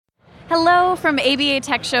Hello from ABA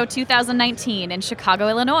Tech Show 2019 in Chicago,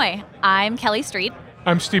 Illinois. I'm Kelly Street.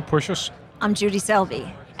 I'm Steve Pushis. I'm Judy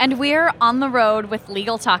Selby. And we're on the road with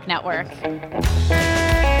Legal Talk Network.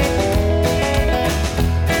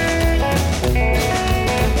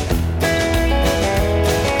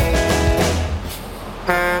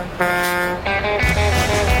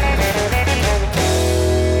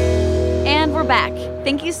 And we're back.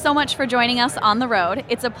 Thank you so much for joining us on the road.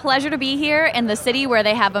 It's a pleasure to be here in the city where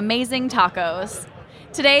they have amazing tacos.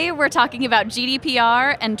 Today, we're talking about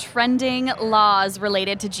GDPR and trending laws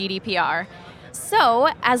related to GDPR. So,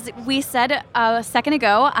 as we said a second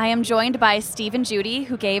ago, I am joined by Steve and Judy,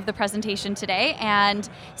 who gave the presentation today, and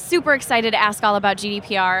super excited to ask all about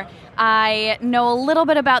GDPR. I know a little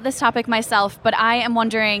bit about this topic myself, but I am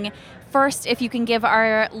wondering, first, if you can give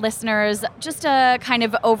our listeners just a kind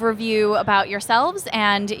of overview about yourselves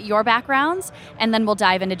and your backgrounds, and then we'll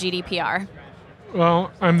dive into GDPR.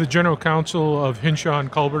 Well, I'm the general counsel of Hinshaw &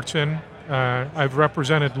 Culbertson. I've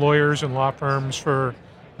represented lawyers and law firms for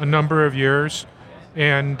a number of years,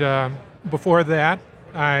 and before that,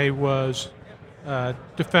 I was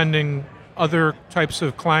defending other types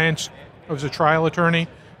of clients. I was a trial attorney,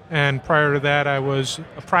 and prior to that, I was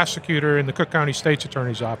a prosecutor in the Cook County State's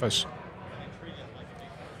Attorney's Office.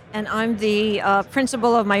 And I'm the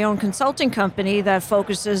principal of my own consulting company that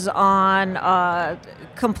focuses on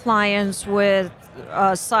compliance with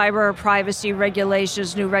cyber privacy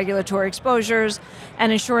regulations, new regulatory exposures,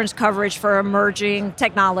 and insurance coverage for emerging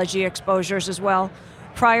technology exposures as well.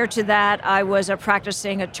 Prior to that, I was a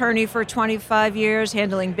practicing attorney for 25 years,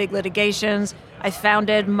 handling big litigations. I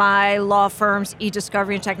founded my law firm's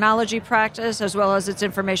e-discovery and technology practice, as well as its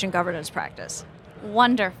information governance practice.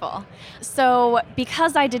 Wonderful. So,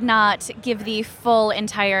 because I did not give the full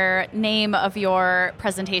entire name of your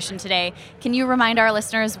presentation today, can you remind our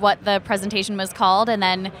listeners what the presentation was called, and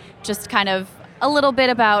then just kind of a little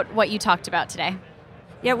bit about what you talked about today?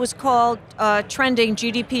 Yeah, it was called Trending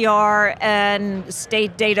GDPR and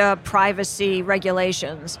State Data Privacy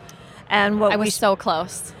Regulations. And what I was so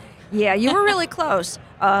close. Yeah, you were really close.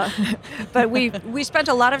 But we spent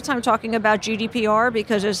a lot of time talking about GDPR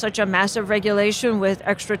because it's such a massive regulation with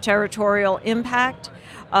extraterritorial impact.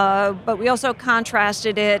 But we also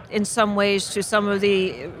contrasted it in some ways to some of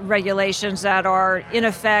the regulations that are in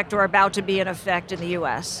effect or about to be in effect in the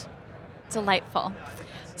U.S. Delightful.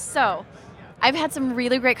 So, I've had some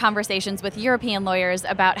really great conversations with European lawyers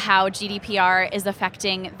about how GDPR is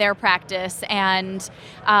affecting their practice, and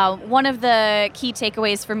one of the key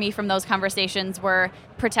takeaways for me from those conversations were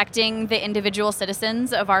protecting the individual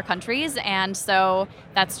citizens of our countries, and so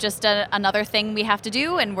that's just another thing we have to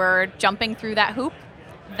do, and we're jumping through that hoop.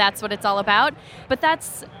 That's what it's all about, but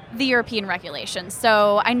that's the European regulations.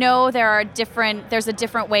 So I know there's a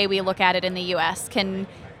different way we look at it in the U.S. Can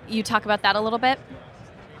you talk about that a little bit?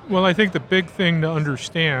 Well, I think the big thing to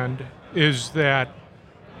understand is that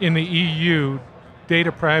in the EU,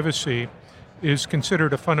 data privacy is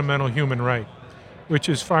considered a fundamental human right, which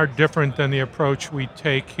is far different than the approach we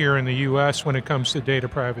take here in the U.S. when it comes to data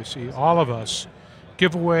privacy. All of us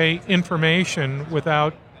give away information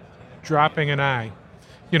without dropping an I.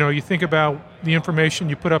 You know, you think about the information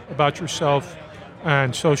you put up about yourself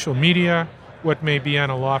on social media, what may be on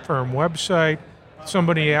a law firm website.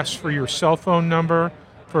 Somebody asks for your cell phone number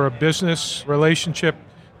for a business relationship,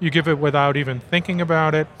 you give it without even thinking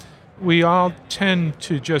about it. We all tend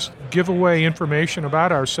to just give away information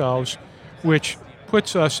about ourselves, which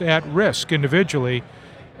puts us at risk individually.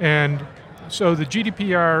 And so the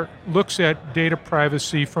GDPR looks at data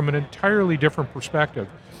privacy from an entirely different perspective.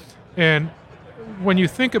 And when you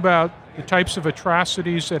think about the types of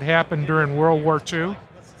atrocities that happened during World War II,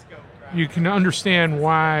 you can understand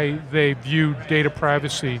why they view data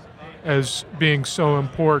privacy as being so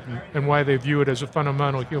important and why they view it as a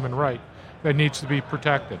fundamental human right that needs to be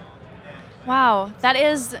protected. Wow, that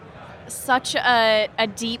is such a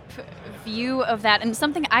deep view of that, and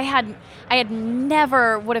something I had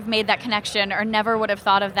never would have made that connection or never would have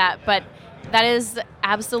thought of that, but that is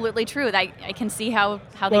absolutely true. I can see how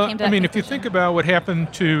they came to that if you think about what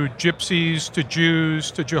happened to gypsies, to Jews,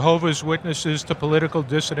 to Jehovah's Witnesses, to political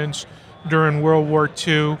dissidents during World War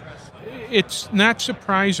II, it's not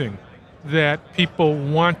surprising that people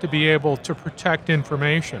want to be able to protect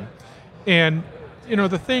information. And, you know,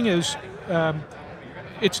 the thing is,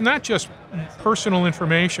 it's not just personal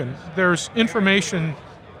information. There's information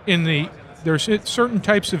there's certain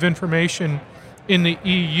types of information in the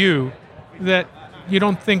EU that you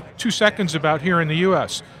don't think 2 seconds about here in the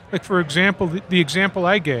U.S. Like, for example, the example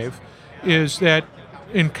I gave is that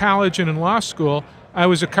in college and in law school, I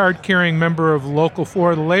was a card-carrying member of Local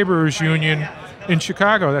 4, the laborers union, in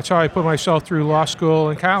Chicago. That's how I put myself through law school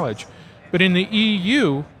and college. But in the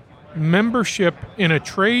EU, membership in a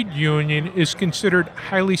trade union is considered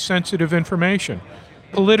highly sensitive information.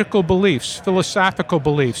 Political beliefs, philosophical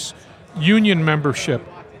beliefs, union membership,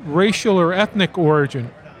 racial or ethnic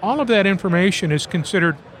origin, all of that information is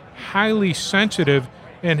considered highly sensitive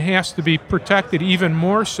and has to be protected even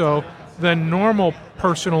more so than normal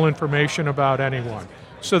personal information about anyone.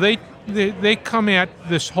 So they come at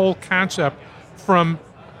this whole concept from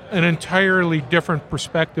an entirely different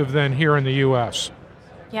perspective than here in the U.S.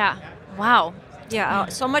 Yeah. Wow. Yeah,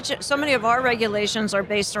 so many of our regulations are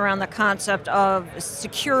based around the concept of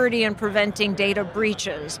security and preventing data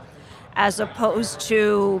breaches, as opposed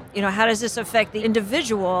to, how does this affect the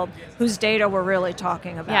individual whose data we're really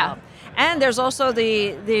talking about? Yeah. And there's also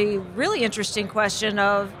the really interesting question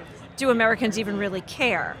of, do Americans even really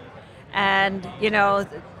care? And,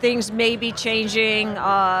 things may be changing,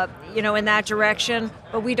 in that direction,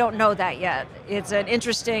 but we don't know that yet. It's an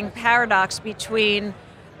interesting paradox between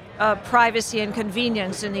privacy and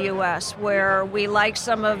convenience in the U.S., where we like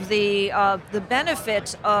some of the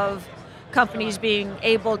benefits of companies being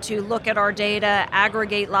able to look at our data,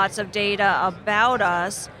 aggregate lots of data about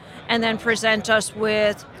us, and then present us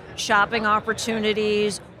with shopping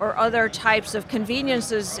opportunities or other types of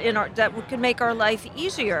conveniences that could make our life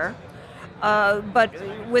easier, but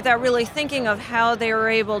without really thinking of how they were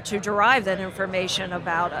able to derive that information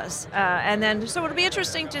about us. So it'll be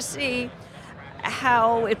interesting to see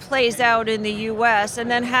how it plays out in the U.S. and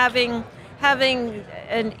then having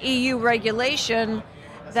an EU regulation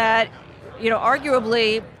that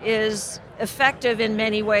arguably is effective in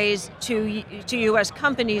many ways to U.S.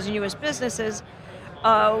 companies and U.S. businesses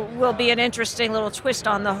will be an interesting little twist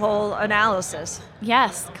on the whole analysis.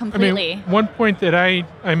 Yes, completely. One point that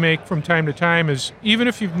I make from time to time is, even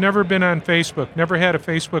if you've never been on Facebook, never had a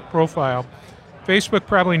Facebook profile, Facebook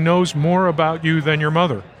probably knows more about you than your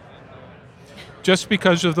mother, just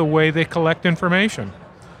because of the way they collect information.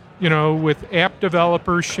 With app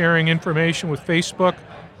developers sharing information with Facebook,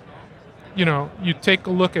 you take a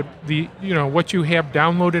look at what you have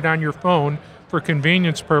downloaded on your phone for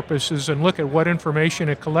convenience purposes and look at what information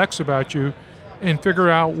it collects about you and figure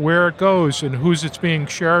out where it goes and who's it's being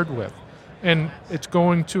shared with. And it's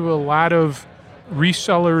going to a lot of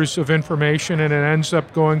resellers of information, and it ends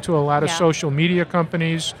up going to a lot of social media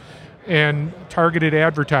companies and targeted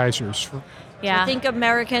advertisers. Yeah. So I think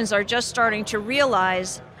Americans are just starting to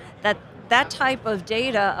realize that type of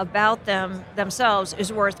data about themselves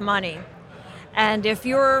is worth money. And if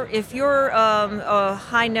you're a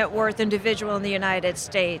high net worth individual in the United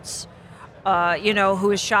States,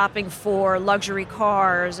 who is shopping for luxury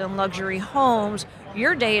cars and luxury homes,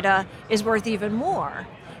 your data is worth even more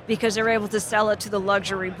because they're able to sell it to the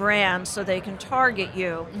luxury brands so they can target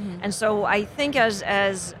you. Mm-hmm. And so I think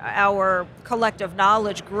as our collective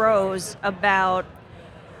knowledge grows about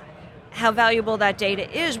how valuable that data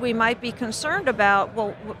is, we might be concerned about,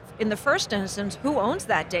 well, in the first instance, who owns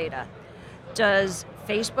that data? Does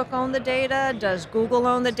Facebook own the data? Does Google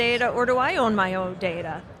own the data? Or do I own my own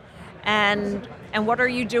data? And what are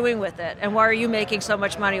you doing with it? And why are you making so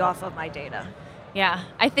much money off of my data? Yeah,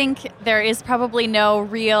 I think there is probably no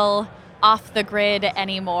real off the grid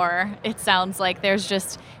anymore. It sounds like there's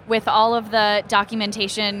just, with all of the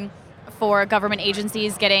documentation for government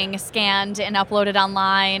agencies getting scanned and uploaded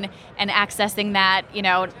online and accessing that,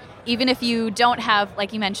 even if you don't have,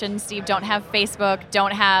 like you mentioned, Steve, don't have Facebook,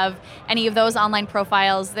 don't have any of those online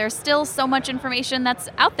profiles, there's still so much information that's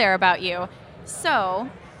out there about you. So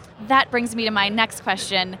that brings me to my next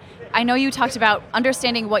question. I know you talked about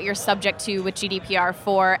understanding what you're subject to with GDPR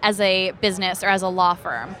for as a business or as a law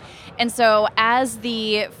firm. And so as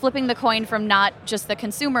the flipping the coin from not just the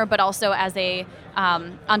consumer, but also as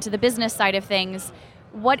onto the business side of things,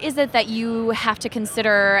 what is it that you have to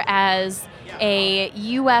consider as a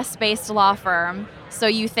US-based law firm? So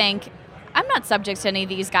you think, I'm not subject to any of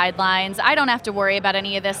these guidelines. I don't have to worry about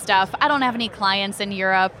any of this stuff. I don't have any clients in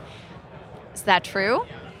Europe. Is that true?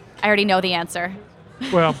 I already know the answer.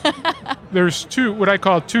 Well, there's what I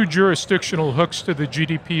call two jurisdictional hooks to the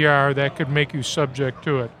GDPR that could make you subject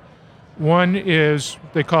to it. One is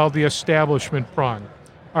they call the establishment prong.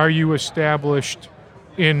 Are you established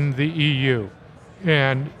in the EU?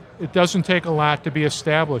 And it doesn't take a lot to be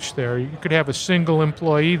established there. You could have a single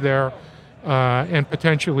employee there and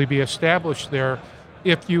potentially be established there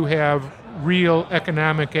if you have real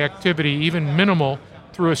economic activity, even minimal,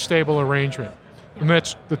 through a stable arrangement. And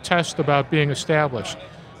that's the test about being established.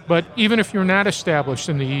 But even if you're not established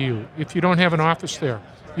in the EU, if you don't have an office there,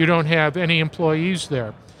 you don't have any employees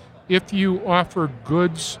there, if you offer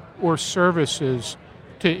goods or services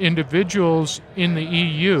to individuals in the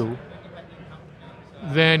EU,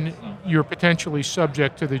 then you're potentially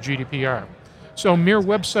subject to the GDPR. So mere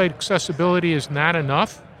website accessibility is not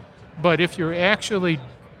enough, but if you're actually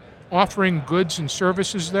offering goods and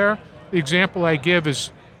services there, the example I give is,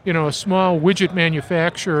 a small widget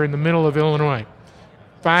manufacturer in the middle of Illinois,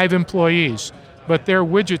 5 employees, but their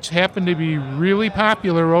widgets happen to be really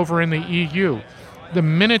popular over in the EU. The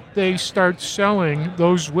minute they start selling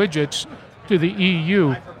those widgets to the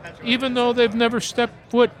EU, even though they've never stepped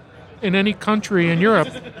foot in any country in Europe,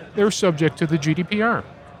 they're subject to the GDPR.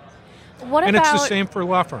 And it's the same for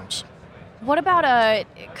law firms. What about a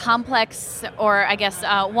complex, or I guess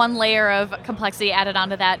one layer of complexity added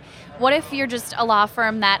onto that? What if you're just a law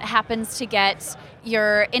firm that happens to get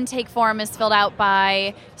your intake form is filled out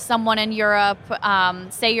by someone in Europe,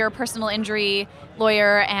 say you're a personal injury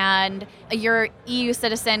lawyer, and your EU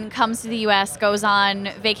citizen comes to the US, goes on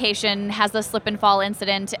vacation, has a slip and fall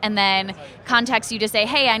incident, and then contacts you to say,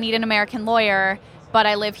 hey, I need an American lawyer, but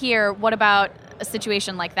I live here. What about a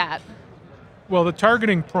situation like that? Well, the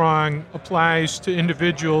targeting prong applies to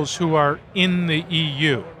individuals who are in the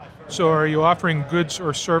EU. So are you offering goods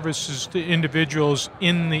or services to individuals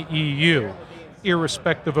in the EU,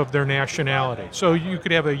 irrespective of their nationality? So you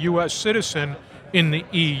could have a U.S. citizen in the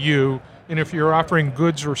EU, and if you're offering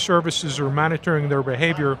goods or services or monitoring their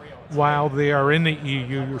behavior while they are in the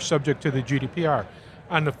EU, you're subject to the GDPR.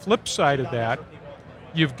 On the flip side of that,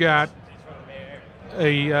 you've got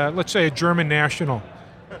let's say a German national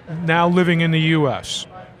now living in the U.S.,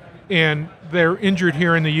 and they're injured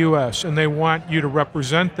here in the U.S., and they want you to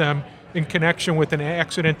represent them in connection with an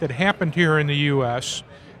accident that happened here in the U.S.,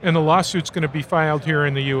 and the lawsuit's going to be filed here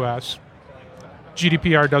in the U.S.,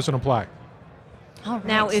 GDPR doesn't apply. Right.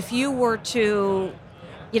 Now, if you were to,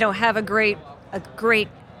 have a great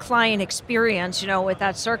client experience, with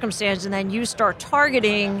that circumstance, and then you start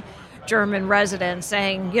targeting German residents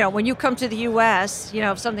saying, when you come to the U.S.,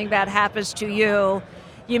 if something bad happens to you,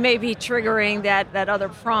 you may be triggering that other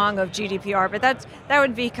prong of GDPR, but that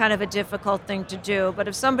would be kind of a difficult thing to do. But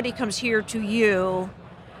if somebody comes here to you,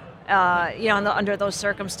 under those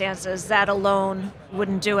circumstances, that alone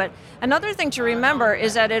wouldn't do it. Another thing to remember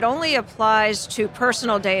is that it only applies to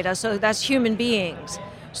personal data, so that's human beings.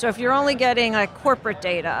 So if you're only getting corporate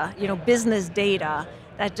data, business data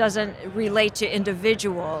that doesn't relate to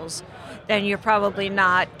individuals, then you're probably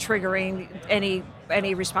not triggering any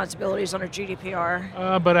responsibilities under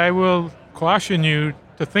GDPR. But I will caution you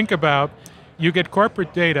to think about, you get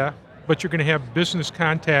corporate data, but you're going to have business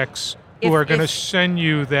contacts who are going to send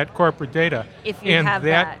you that corporate data. If you have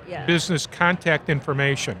that, yeah. Business contact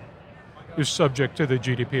information is subject to the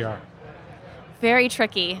GDPR. Very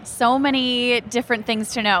tricky. So many different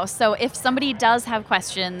things to know. So if somebody does have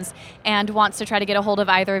questions and wants to try to get a hold of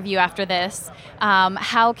either of you after this,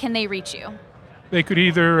 how can they reach you? They could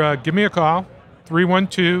either give me a call,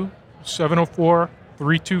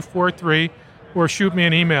 312-704-3243, or shoot me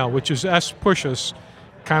an email, which is spuishis,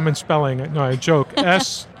 common spelling, no, I joke,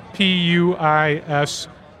 SPUISZIS,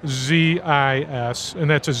 and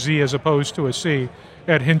that's a Z as opposed to a C,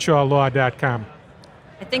 at hinshawlaw.com.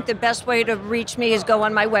 I think the best way to reach me is go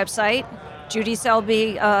on my website,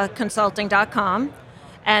 judyselbyconsulting.com,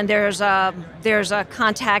 and there's a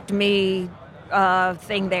contact me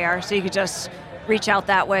thing there, so you could just reach out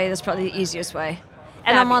that way. That's probably the easiest way.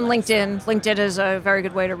 And Fabulous. I'm on LinkedIn. LinkedIn is a very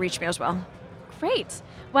good way to reach me as well. Great.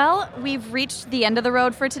 Well, we've reached the end of the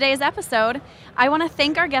road for today's episode. I want to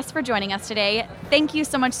thank our guests for joining us today. Thank you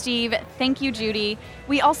so much, Steve. Thank you, Judy.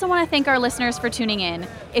 We also want to thank our listeners for tuning in.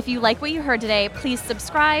 If you like what you heard today, please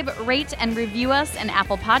subscribe, rate, and review us in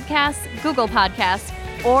Apple Podcasts, Google Podcasts,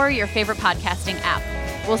 or your favorite podcasting app.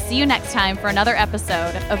 We'll see you next time for another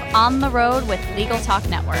episode of On the Road with Legal Talk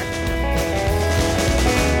Network.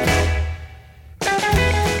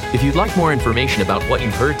 If you'd like more information about what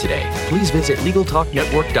you've heard today, please visit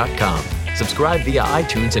LegalTalkNetwork.com. Subscribe via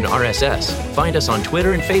iTunes and RSS. Find us on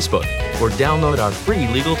Twitter and Facebook, or download our free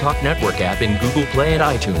Legal Talk Network app in Google Play and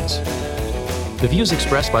iTunes. The views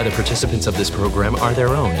expressed by the participants of this program are their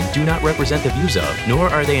own and do not represent the views of, nor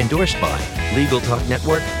are they endorsed by, Legal Talk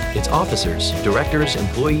Network, its officers, directors,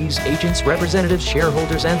 employees, agents, representatives,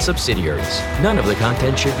 shareholders, and subsidiaries. None of the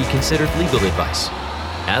content should be considered legal advice.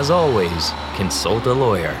 As always, consult a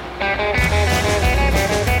lawyer.